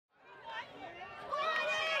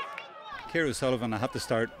Ciara O'Sullivan, I have to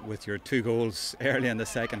start with your 2 goals early in the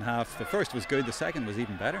second half. The first was good, the second was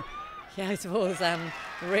even better. Yeah, I suppose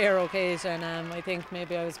rare occasion. I think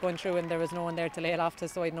maybe I was going through and there was no one there to lay it off to,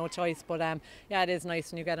 so I had no choice. But yeah, it is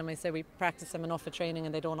nice when you get them. I say we practice them enough at training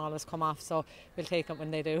and they don't always come off, so we'll take it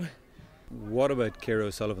when they do. What about Ciara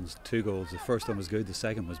O'Sullivan's 2 goals? The first one was good, the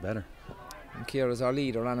second was better. And Ciara's our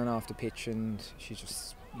leader on and off the pitch, and she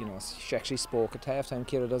just, you know, she actually spoke at half time.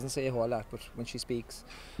 Ciara doesn't say a whole lot, but when she speaks,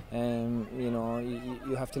 you know,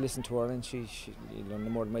 you have to listen to her, and she you know,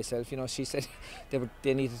 more than myself, you know, she said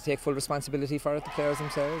they needed to take full responsibility for it, the players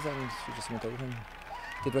themselves, and she just went out and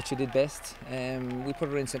did what she did best. We put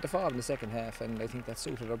her in centre forward in the second half, and I think that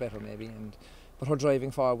suited her better maybe. But her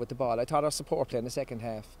driving forward with the ball, I thought our support play in the second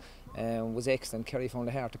half was excellent. Kerry found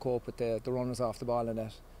it hard to cope with the runners off the ball and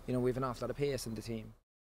that. You know, we've an awful lot of pace in the team.